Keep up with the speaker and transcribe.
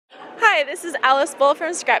Hi, this is Alice Bull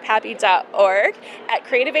from ScrapHappy.org at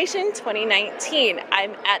Creativation 2019.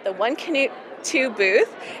 I'm at the One Canoe Two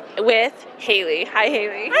booth with Haley. Hi,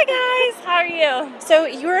 Haley. Hi guys, how are you? So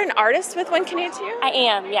you're an artist with One Canoe Two? I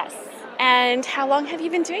am, yes. And how long have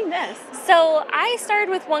you been doing this? So I started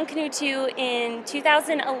with One Canoe Two in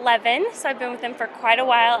 2011, so I've been with them for quite a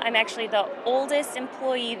while. I'm actually the oldest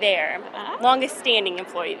employee there, longest standing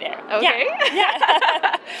employee there. Okay.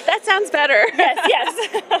 Yeah. That sounds better.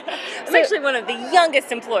 Yes. I'm actually one of the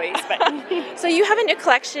youngest employees. But So you have a new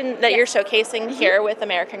collection that you're showcasing here with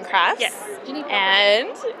American Crafts. Yes. And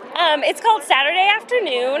it's called Saturday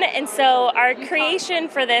Afternoon, and so our creation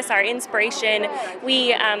for this, our inspiration,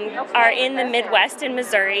 we are in the Midwest in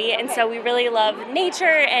Missouri, and so we really love nature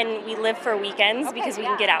and we live for weekends because we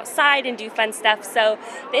can get outside and do fun stuff. So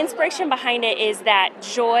the inspiration behind it is that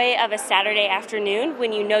joy of a Saturday afternoon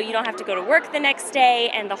when you know you don't have to go to work the next day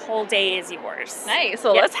and the whole day is yours. nice.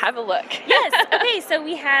 Well, let's have a look. Yes. Okay, so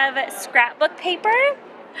we have scrapbook paper.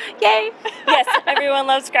 Yay. Yes, everyone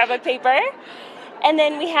loves scrapbook paper. And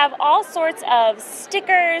then we have all sorts of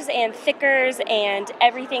stickers and thickers and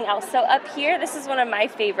everything else. So up here, this is one of my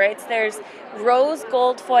favorites. There's rose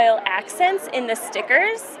gold foil accents in the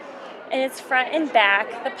stickers, and it's front and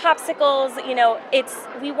back. The popsicles, you know,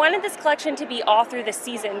 we wanted this collection to be all through the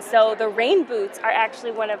season. So the rain boots are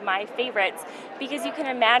actually one of my favorites because you can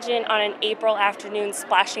imagine on an April afternoon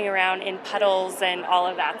splashing around in puddles and all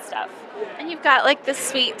of that stuff. And you've got like the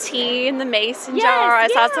sweet tea in the mason jar. I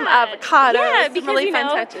saw some avocados. Yeah, some because really fun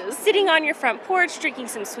touches. Sitting on your front porch, drinking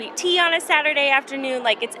some sweet tea on a Saturday afternoon,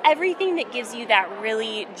 like it's everything that gives you that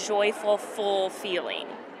really joyful, full feeling.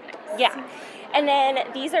 Yeah. And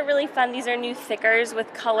then these are really fun. These are new thickers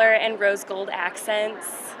with color and rose gold accents.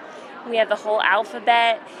 We have the whole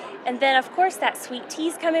alphabet. And then, of course, that sweet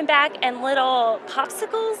tea's coming back and little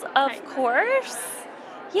popsicles, of course.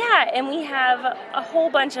 Yeah, and we have a whole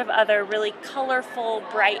bunch of other really colorful,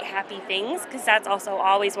 bright, happy things, because that's also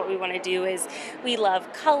always what we want to do is we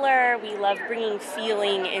love color, we love bringing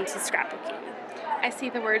feeling into scrapbooking. I see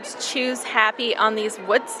the words choose happy on these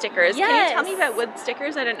wood stickers. Yes. Can you tell me about wood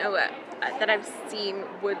stickers? I don't know that I've seen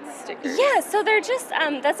wood stickers. Yeah, so they're just,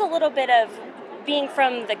 that's a little bit of being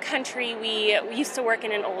from the country. We used to work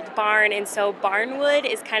in an old barn, and so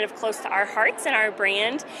barnwood is kind of close to our hearts and our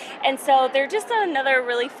brand. And so they're just another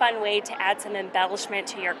really fun way to add some embellishment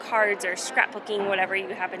to your cards or scrapbooking, whatever you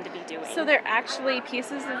happen to be doing. So they're actually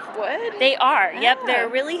pieces of wood? They are, yep. They're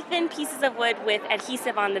really thin pieces of wood with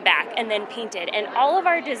adhesive on the back and then painted. And all of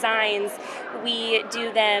our designs, we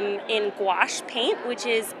do them in gouache paint, which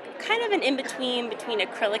is kind of an in-between between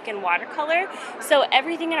acrylic and watercolor. So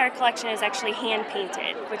everything in our collection is actually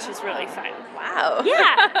hand-painted, which is really fun. Wow.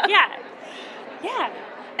 Yeah.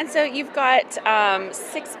 And so you've got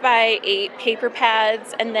 6x8 paper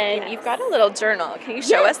pads, and then you've got a little journal. Can you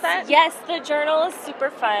show us that? Yes, the journal is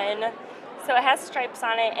super fun. So it has stripes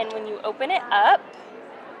on it, and when you open it up,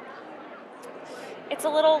 it's a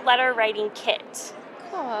little letter writing kit.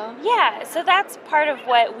 Cool. Yeah, so that's part of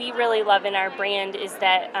what we really love in our brand is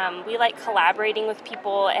that we like collaborating with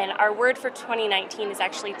people, and our word for 2019 is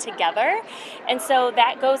actually together. And so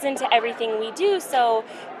that goes into everything we do. So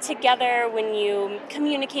together, when you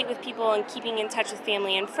communicate with people and keeping in touch with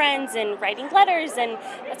family and friends and writing letters, and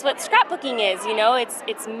that's what scrapbooking is, you know,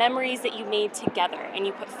 it's memories that you made together, and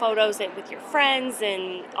you put photos with your friends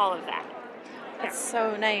and all of that. That's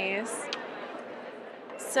so nice.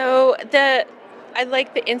 So I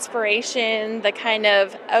like the inspiration, the kind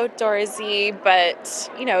of outdoorsy,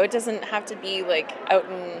 but, you know, it doesn't have to be like out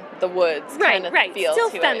in the woods kind of feel Still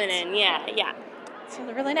to feminine, it. yeah. It's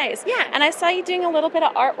really nice. Yeah. And I saw you doing a little bit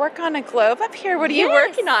of artwork on a globe up here. What are you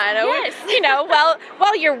working on? Yes. You know,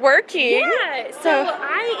 while you're working. Yeah, so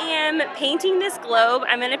I am painting this globe.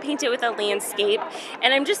 I'm going to paint it with a landscape,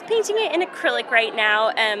 and I'm just painting it in acrylic right now,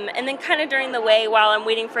 and then kind of during the way while I'm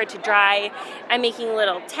waiting for it to dry, I'm making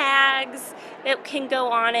little tags that can go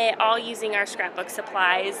on it, all using our scrapbook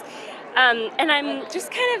supplies. And I'm just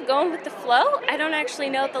kind of going with the flow. I don't actually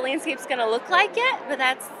know what the landscape's going to look like yet, but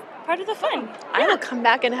that's part of the fun. I will come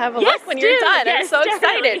back and have a look when you're done. I'm so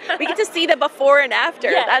excited. We get to see the before and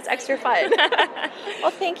after. That's extra fun.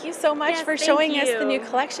 Well, thank you so much for showing us the new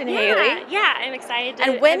collection, Haley. Yeah, I'm excited to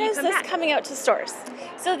And when is this coming out to stores?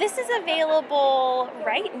 So this is available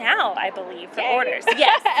right now, I believe, for orders.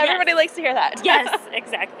 Yes. Everybody likes to hear that. Yes,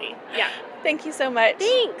 exactly. Yeah. Thank you so much.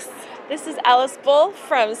 Thanks. This is Alice Bull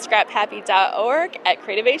from ScrapHappy.org at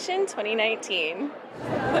Creativation 2019.